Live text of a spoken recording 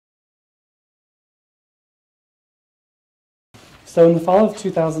So in the fall of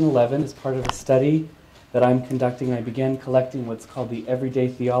 2011, as part of a study that I'm conducting, I began collecting what's called the everyday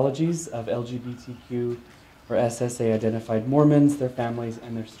theologies of LGBTQ or SSA-identified Mormons, their families,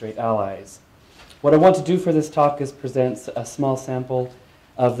 and their straight allies. What I want to do for this talk is present a small sample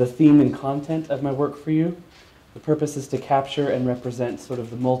of the theme and content of my work for you. The purpose is to capture and represent sort of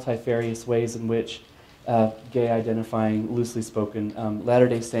the multifarious ways in which gay-identifying, loosely spoken,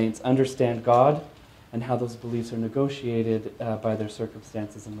 Latter-day Saints understand God and how those beliefs are negotiated by their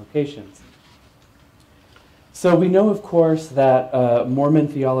circumstances and locations. So we know, of course, that Mormon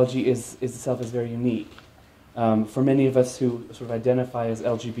theology is itself is very unique. For many of us who sort of identify as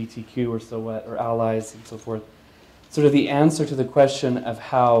LGBTQ or allies and so forth, sort of the answer to the question of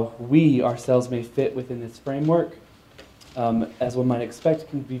how we ourselves may fit within this framework, as one might expect,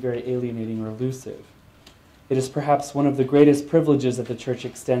 can be very alienating or elusive. It is perhaps one of the greatest privileges that the Church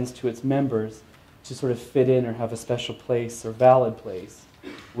extends to its members to sort of fit in or have a special place or valid place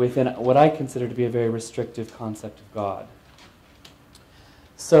within what I consider to be a very restrictive concept of God.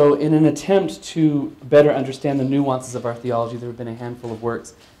 So in an attempt to better understand the nuances of our theology, there have been a handful of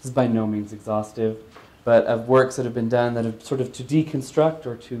works, this is by no means exhaustive, but of works that have been done that have sort of to deconstruct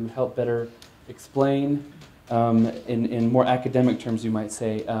or to help better explain, in more academic terms you might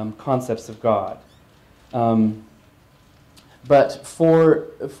say, concepts of God. But for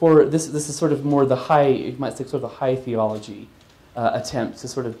this is sort of more the high, you might say, sort of the high theology attempt to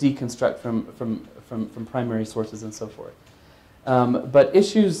sort of deconstruct from primary sources and so forth. But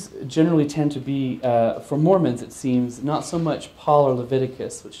issues generally tend to be, for Mormons it seems, not so much Paul or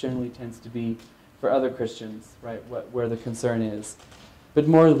Leviticus, which generally tends to be for other Christians, right, where the concern is, but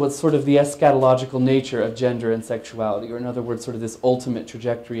more what's sort of the eschatological nature of gender and sexuality, or in other words, sort of this ultimate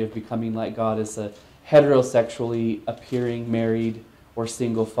trajectory of becoming like God as a heterosexually appearing married or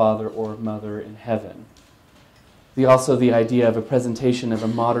single father or mother in heaven. Also the idea of a presentation of a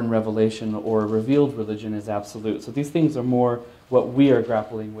modern revelation or a revealed religion as absolute. So these things are more what we are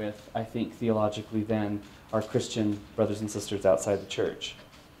grappling with, I think, theologically than our Christian brothers and sisters outside the church.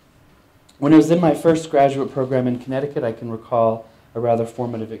 When I was in my first graduate program in Connecticut, I can recall a rather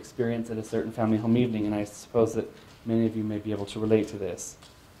formative experience at a certain family home evening, and I suppose that many of you may be able to relate to this.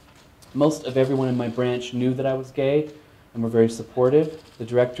 Most of everyone in my branch knew that I was gay and were very supportive. The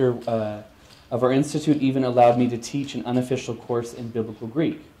director of our institute even allowed me to teach an unofficial course in biblical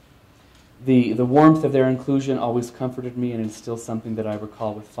Greek. The warmth of their inclusion always comforted me and is still something that I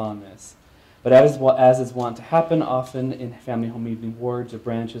recall with fondness. But as is wont to happen often in family home evening wards or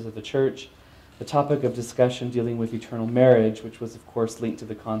branches of the church, the topic of discussion dealing with eternal marriage, which was of course linked to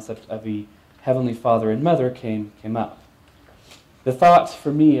the concept of a heavenly father and mother, came up. The thought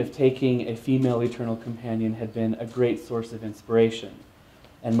for me of taking a female eternal companion had been a great source of inspiration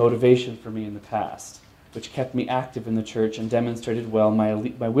and motivation for me in the past, which kept me active in the church and demonstrated well my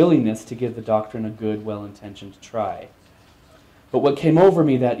willingness to give the doctrine a good, well-intentioned try. But what came over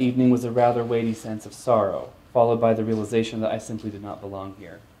me that evening was a rather weighty sense of sorrow, followed by the realization that I simply did not belong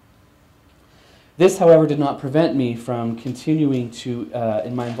here. This, however, did not prevent me from continuing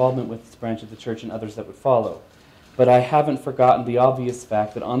in my involvement with this branch of the church and others that would follow. But I haven't forgotten the obvious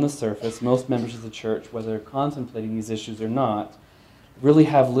fact that on the surface, most members of the church, whether contemplating these issues or not, really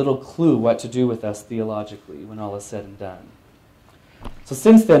have little clue what to do with us theologically when all is said and done. So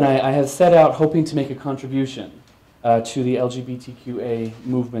since then, I have set out hoping to make a contribution to the LGBTQA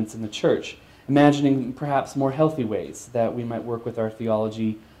movements in the church, imagining perhaps more healthy ways that we might work with our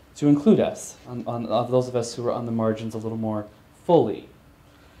theology to include us, of those of us who are on the margins a little more fully.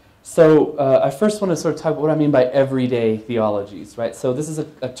 So I first want to sort of talk about what I mean by everyday theologies, right? So this is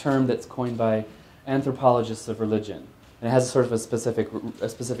a term that's coined by anthropologists of religion, and it has sort of a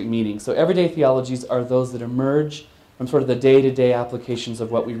specific meaning. So everyday theologies are those that emerge from sort of the day-to-day applications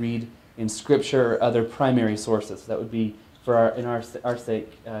of what we read in Scripture or other primary sources. That would be, for our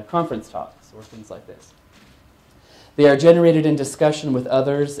sake, conference talks or things like this. They are generated in discussion with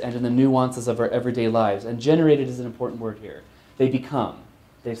others and in the nuances of our everyday lives. And generated is an important word here.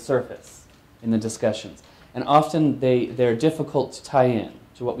 They surface in the discussions. And often they're difficult to tie in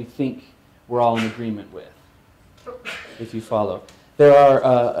to what we think we're all in agreement with, if you follow. There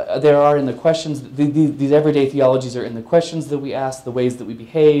are in the questions, these everyday theologies are in the questions that we ask, the ways that we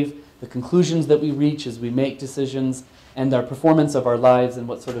behave, the conclusions that we reach as we make decisions, and our performance of our lives and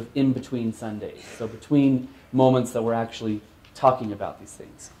what's sort of in between Sundays. So between moments that we're actually talking about these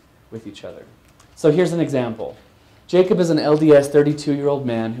things with each other. So here's an example. Jacob is an LDS 32-year-old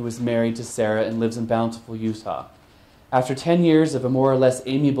man who is married to Sarah and lives in Bountiful, Utah. After 10 years of a more or less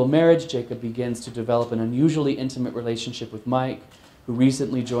amiable marriage, Jacob begins to develop an unusually intimate relationship with Mike, who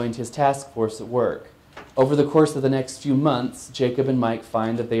recently joined his task force at work. Over the course of the next few months, Jacob and Mike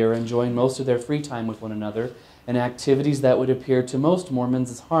find that they are enjoying most of their free time with one another in activities that would appear to most Mormons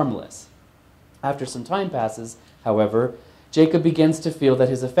as harmless. After some time passes, however, Jacob begins to feel that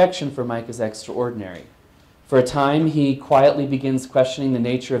his affection for Mike is extraordinary. For a time, he quietly begins questioning the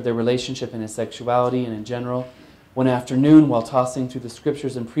nature of their relationship and his sexuality and in general. One afternoon, while tossing through the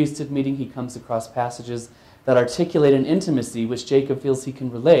scriptures in priesthood meeting, he comes across passages that articulate an intimacy which Jacob feels he can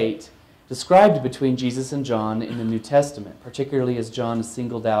relate, described between Jesus and John in the New Testament, particularly as John is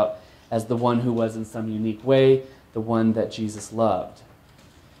singled out as the one who was in some unique way the one that Jesus loved.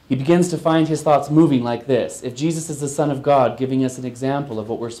 He begins to find his thoughts moving like this. If Jesus is the Son of God, giving us an example of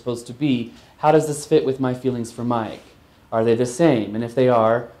what we're supposed to be, how does this fit with my feelings for Mike? Are they the same? And if they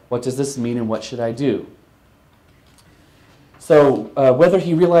are, what does this mean and what should I do? So, whether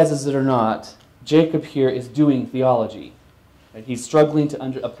he realizes it or not, Jacob here is doing theology. Right? He's struggling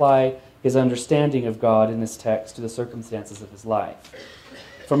to apply his understanding of God in this text to the circumstances of his life.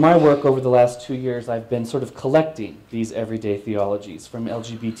 For my work over the last 2 years, I've been sort of collecting these everyday theologies from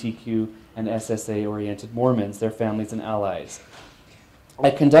LGBTQ and SSA-oriented Mormons, their families and allies. I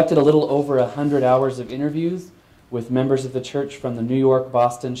conducted a little over 100 hours of interviews with members of the church from the New York,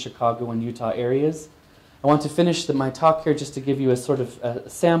 Boston, Chicago, and Utah areas. I want to finish my talk here just to give you a sort of a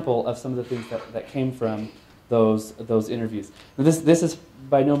sample of some of the things that came from those interviews. Now this is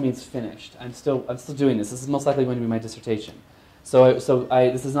by no means finished. I'm still doing this. This is most likely going to be my dissertation. So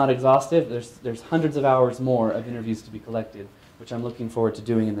this is not exhaustive. There's hundreds of hours more of interviews to be collected, which I'm looking forward to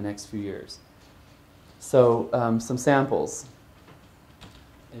doing in the next few years. So some samples,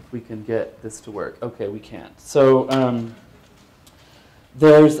 if we can get this to work. Okay, we can't. So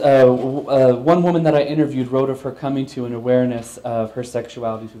there's one woman that I interviewed wrote of her coming to an awareness of her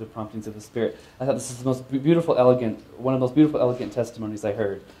sexuality through the promptings of the Spirit. I thought this is the most beautiful, one of the most beautiful, elegant testimonies I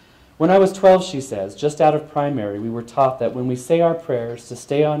heard. When I was 12, she says, just out of primary, we were taught that when we say our prayers, to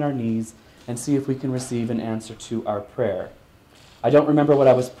stay on our knees and see if we can receive an answer to our prayer. I don't remember what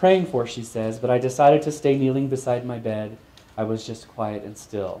I was praying for, she says, but I decided to stay kneeling beside my bed. I was just quiet and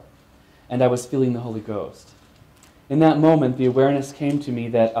still. And I was feeling the Holy Ghost. In that moment, the awareness came to me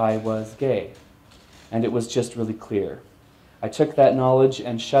that I was gay. And it was just really clear. I took that knowledge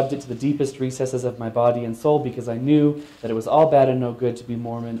and shoved it to the deepest recesses of my body and soul because I knew that it was all bad and no good to be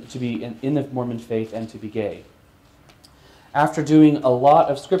Mormon, to be in the Mormon faith and to be gay. After doing a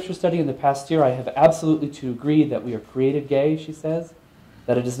lot of scripture study in the past year, I have absolutely to agree that we are created gay, she says,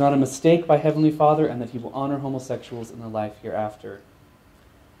 that it is not a mistake by Heavenly Father, and that He will honor homosexuals in the life hereafter.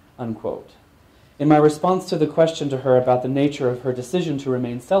 Unquote. In my response to the question to her about the nature of her decision to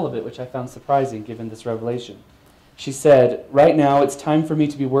remain celibate, which I found surprising given this revelation, she said, right now it's time for me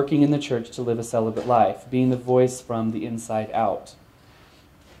to be working in the church to live a celibate life, being the voice from the inside out.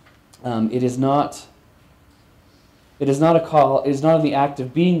 It is not a call, it is not in the act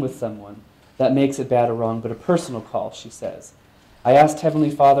of being with someone that makes it bad or wrong, but a personal call, she says. I asked Heavenly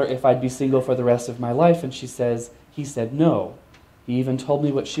Father if I'd be single for the rest of my life, and He said no. He even told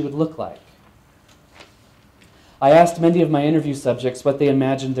me what she would look like. I asked many of my interview subjects what they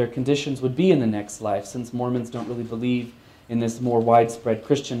imagined their conditions would be in the next life, since Mormons don't really believe in this more widespread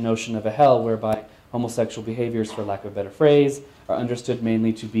Christian notion of a hell whereby homosexual behaviors, for lack of a better phrase, are understood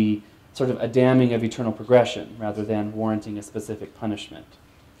mainly to be sort of a damning of eternal progression rather than warranting a specific punishment.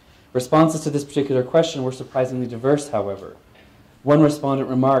 Responses to this particular question were surprisingly diverse, however. One respondent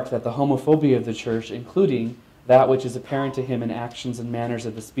remarked that the homophobia of the church, including that which is apparent to him in actions and manners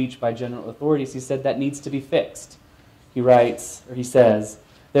of the speech by general authorities, he said that needs to be fixed. He writes, or he says,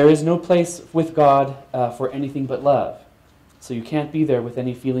 there is no place with God for anything but love. So you can't be there with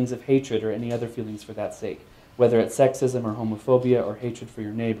any feelings of hatred or any other feelings for that sake, whether it's sexism or homophobia or hatred for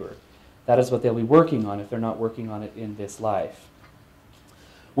your neighbor. That is what they'll be working on if they're not working on it in this life.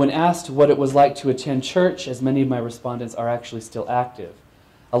 When asked what it was like to attend church, as many of my respondents are actually still active,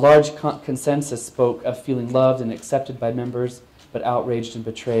 a large consensus spoke of feeling loved and accepted by members, but outraged and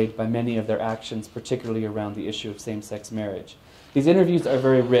betrayed by many of their actions, particularly around the issue of same-sex marriage. These interviews are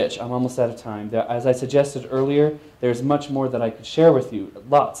very rich. I'm almost out of time. As I suggested earlier, there's much more that I could share with you,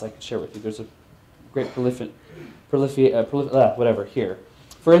 lots I could share with you. There's a great whatever here.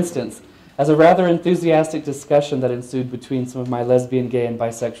 For instance, as a rather enthusiastic discussion that ensued between some of my lesbian, gay, and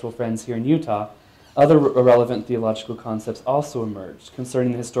bisexual friends here in Utah, other relevant theological concepts also emerged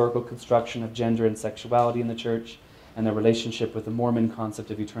concerning the historical construction of gender and sexuality in the church and their relationship with the Mormon concept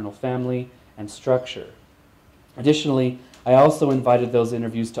of eternal family and structure. Additionally, I also invited those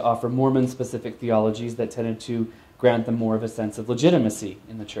interviews to offer Mormon-specific theologies that tended to grant them more of a sense of legitimacy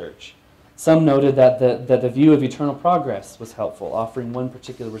in the church. Some noted that the view of eternal progress was helpful, offering one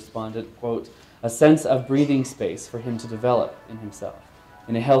particular respondent, quote, a sense of breathing space for him to develop in himself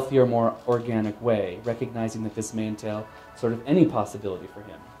in a healthier, more organic way, recognizing that this may entail sort of any possibility for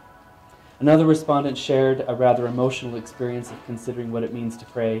him. Another respondent shared a rather emotional experience of considering what it means to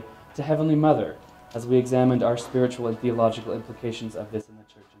pray to Heavenly Mother as we examined our spiritual and theological implications of this in the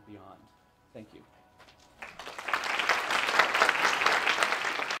church.